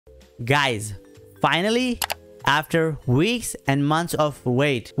Guys, finally, after weeks and months of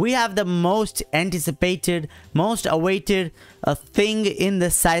wait, we have the most anticipated, most awaited thing in the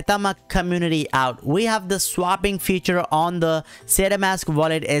Saitama community out. We have the swapping feature on the Saitamask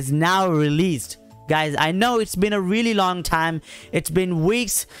wallet is now released. Guys, I know it's been a really long time. It's been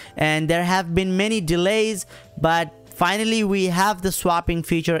weeks and there have been many delays, but finally we have the swapping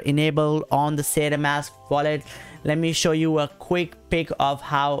feature enabled on the Saitamask wallet. Let me show you a quick pic of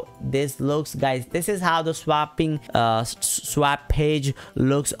how this looks, guys. This is how the swapping swap page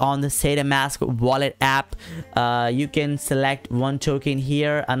looks on the Saitamask wallet app. You can select one token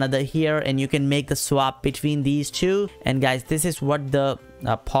here, another here, and you can make the swap between these two. And guys, this is what the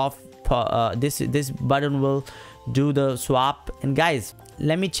this button will do the swap. And guys,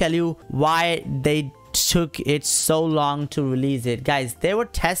 let me tell you why they took it so long to release it. Guys, they were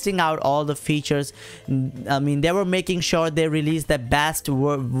testing out all the features. I mean, they were making sure they released the best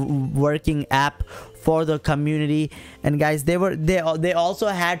working app for the community. And guys, they also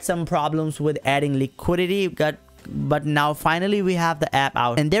had some problems with adding liquidity, but now finally we have the app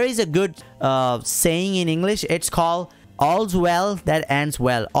out. And there is a good saying in English. It's called all's well that ends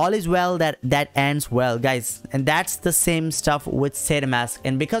well. All is well that ends well, guys. And that's the same stuff with Saitamask.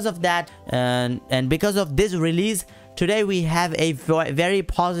 And because of that and because of this release, today we have a very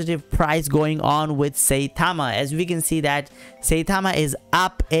positive price going on with Saitama. As we can see that Saitama is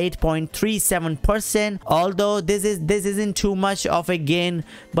up 8.37%. Although this isn't too much of a gain,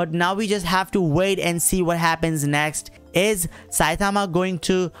 but now we just have to wait and see what happens next. Is Saitama going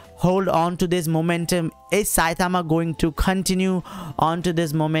to hold on to this momentum? Is Saitama going to continue on to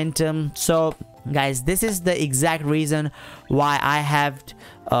this momentum? So guys, this is the exact reason why I have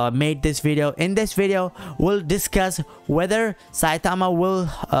made this video. In this video, we'll discuss whether Saitama will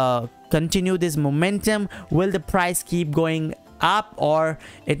continue this momentum. Will the price keep going up, or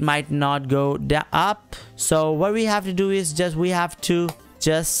it might not go up? So what we have to do is we have to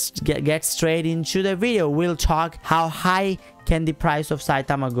get straight into the video. We'll talk how high can the price of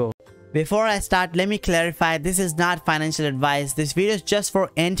Saitama go. Before I start, let me clarify, this is not financial advice. This video is just for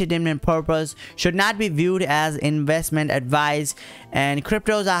entertainment purpose, should not be viewed as investment advice, and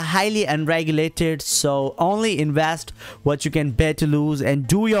cryptos are highly unregulated, so only invest what you can bet to lose and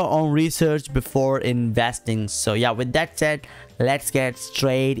do your own research before investing. So yeah, with that said, let's get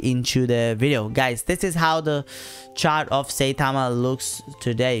straight into the video. Guys, this is how the chart of Saitama looks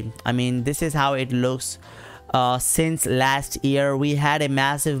today. I mean, this is how it looks. Since last year, we had a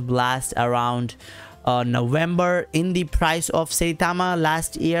massive blast around November in the price of Saitama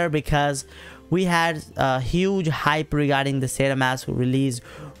last year, because we had a huge hype regarding the Saitamask release.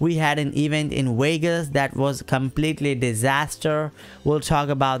 We had an event in Vegas that was completely disaster. We'll talk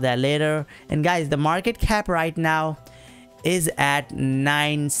about that later. And guys, the market cap right now is at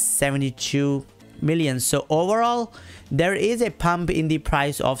 972 million. So overall, there is a pump in the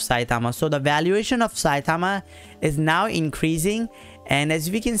price of Saitama. So the valuation of Saitama is now increasing, and as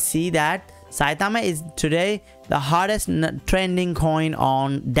we can see that Saitama is today the hottest trending coin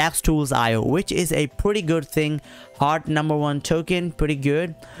on DexTools.io, which is a pretty good thing. Hot #1 token, pretty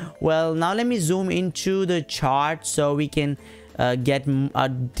good. Well, now let me zoom into the chart so we can get a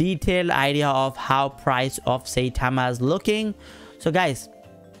detailed idea of how price of Saitama is looking. So guys,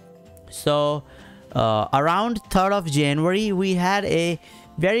 around 3rd of January, we had a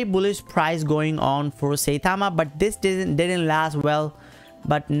very bullish price going on for Saitama, but this didn't last well.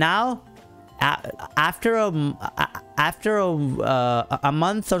 But now, after a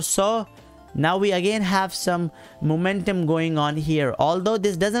month or so, now we again have some momentum going on here. Although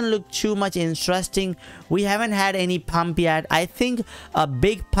this doesn't look too much interesting, we haven't had any pump yet. I think a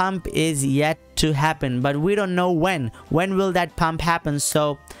big pump is yet to happen, but we don't know when will that pump happen.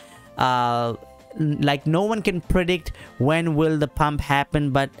 So like, no one can predict when will the pump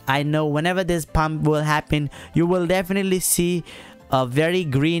happen, but I know whenever this pump will happen, you will definitely see a very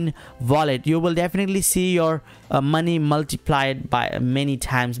green wallet. You will definitely see your money multiplied by many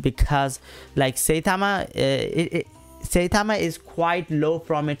times, because like Saitama, Saitama is quite low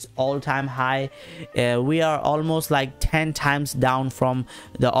from its all-time high. We are almost like 10 times down from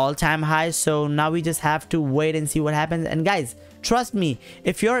the all-time high. So now we just have to wait and see what happens. And guys, trust me,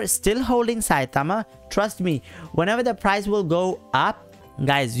 if you're still holding Saitama, trust me, whenever the price will go up,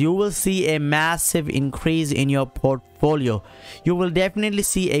 guys, you will see a massive increase in your portfolio. You will definitely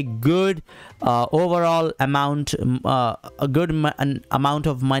see a good overall amount, a good amount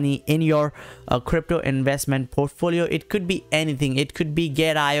of money in your crypto investment portfolio. It could be anything. It could be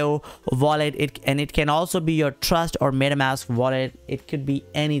Get.io wallet, and it can also be your Trust or MetaMask wallet. It could be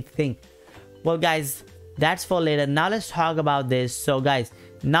anything. Well guys, that's for later. Now let's talk about this. So guys,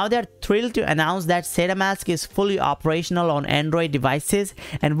 Now they're thrilled to announce that Saitamask is fully operational on Android devices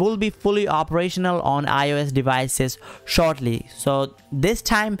and will be fully operational on iOS devices shortly. So this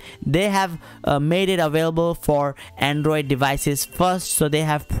time they have made it available for Android devices first, so they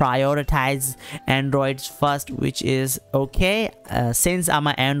have prioritized Androids first, which is okay since I'm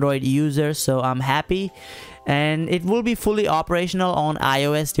an Android user, so I'm happy. And it will be fully operational on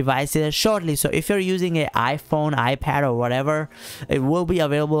iOS devices shortly. So if you're using an iPhone, iPad or whatever, it will be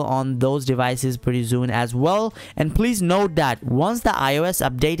available on those devices pretty soon as well. And please note that once the iOS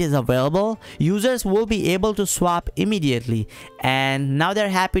update is available, users will be able to swap immediately. And now they're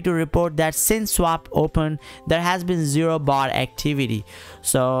happy to report that since swap opened, there has been zero bot activity.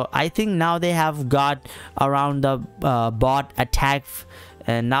 So I think now they have got around the bot attack,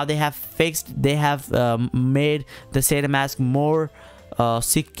 and now they have made the Saitamask more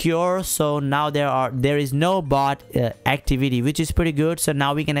secure. So now there is no bot activity, which is pretty good. So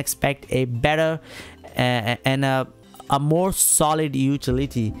now we can expect a better and a more solid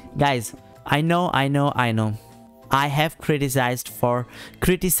utility. Guys, I know I have criticized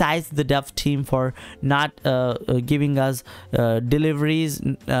the dev team for not giving us deliveries,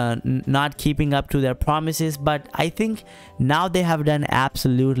 not keeping up to their promises, but I think now they have done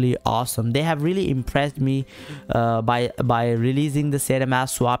absolutely awesome. They have really impressed me by releasing the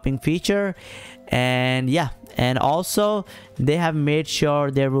Saitamask swapping feature. And yeah, and also they have made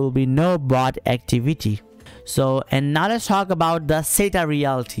sure there will be no bot activity. So, and now let's talk about the Saita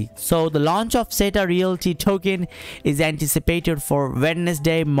Realty. So the launch of Saita Realty token is anticipated for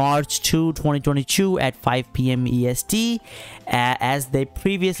Wednesday, March 2, 2022 at 5 p.m. EST, as they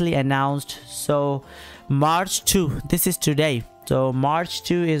previously announced. So March 2, this is today. So March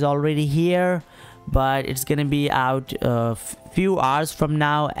 2 is already here, but it's gonna be out a few hours from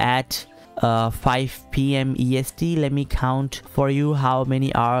now at 5 p.m. EST. Let me count for you how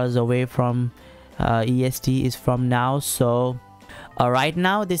many hours away from EST is from now. So right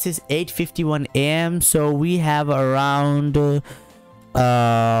now this is 8:51 a.m. so we have around 8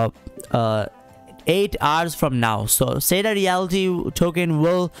 hours from now. So Saita Realty token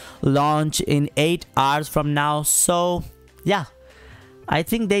will launch in 8 hours from now. So yeah, I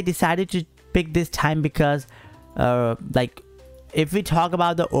think they decided to pick this time because like if we talk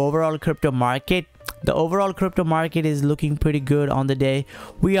about the overall crypto market, the overall crypto market is looking pretty good on the day.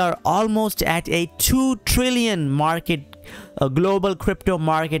 We are almost at a 2 trillion market, a global crypto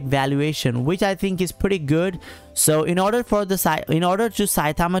market valuation, which I think is pretty good. So in order to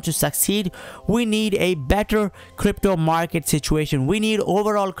Saitama to succeed, we need a better crypto market situation. We need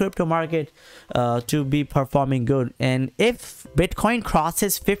overall crypto market to be performing good. And if Bitcoin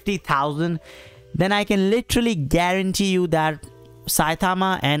crosses 50,000, then I can literally guarantee you that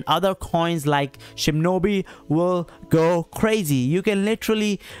Saitama and other coins like Shinobi will go crazy. You can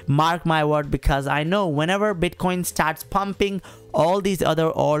literally mark my word, because I know whenever Bitcoin starts pumping, all these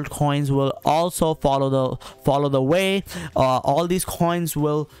other altcoins will also follow the way. All these coins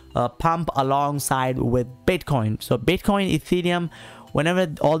will pump alongside with Bitcoin. So Bitcoin, Ethereum, whenever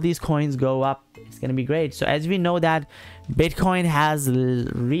all these coins go up, it's gonna be great. So as we know that Bitcoin has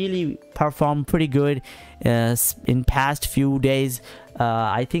really performed pretty good in past few days.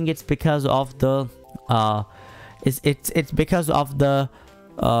 I think it's because of the it's because of the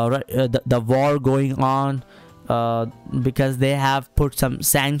war going on, because they have put some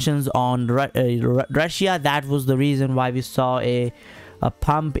sanctions on Russia. That was the reason why we saw a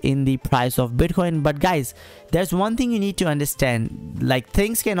pump in the price of Bitcoin. But guys, there's one thing you need to understand, like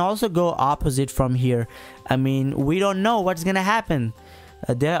things can also go opposite from here. I mean, we don't know what's gonna happen.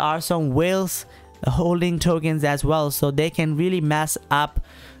 There are some whales holding tokens as well, so they can really mess up.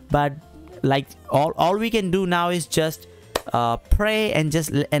 But like all we can do now is just pray and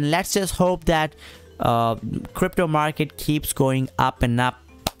let's just hope that crypto market keeps going up and up.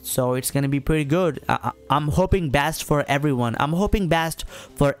 So it's gonna be pretty good. I'm hoping best for everyone. I'm hoping best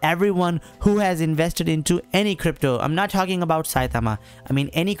for everyone who has invested into any crypto. I'm not talking about Saitama. I mean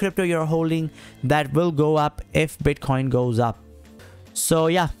any crypto you're holding that will go up if Bitcoin goes up. So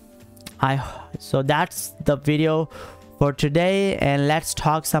yeah, so that's the video for today, and let's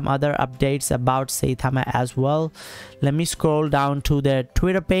talk some other updates about Saitama as well. Let me scroll down to their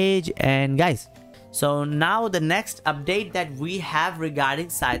Twitter page, and guys, so now the next update that we have regarding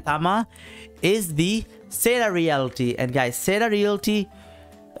Saitama is the Saita Realty. And guys, Saita Realty,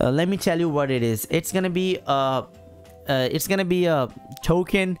 let me tell you what it is. It's gonna be a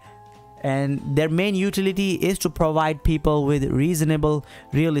token, and their main utility is to provide people with reasonable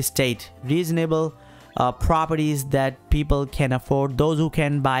real estate, reasonable properties that people can afford. Those who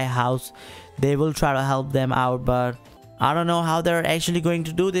can buy a house, they will try to help them out. But I don't know how they're actually going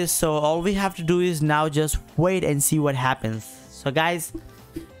to do this, so all we have to do is now just wait and see what happens. So guys,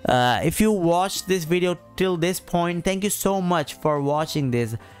 if you watched this video till this point, thank you so much for watching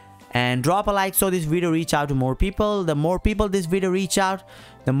this, and drop a like so this video reach out to more people. The more people this video reach out,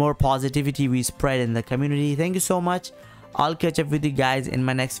 the more positivity we spread in the community. Thank you so much. I'll catch up with you guys in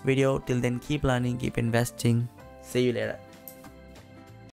my next video. Till then, keep learning, keep investing. See you later.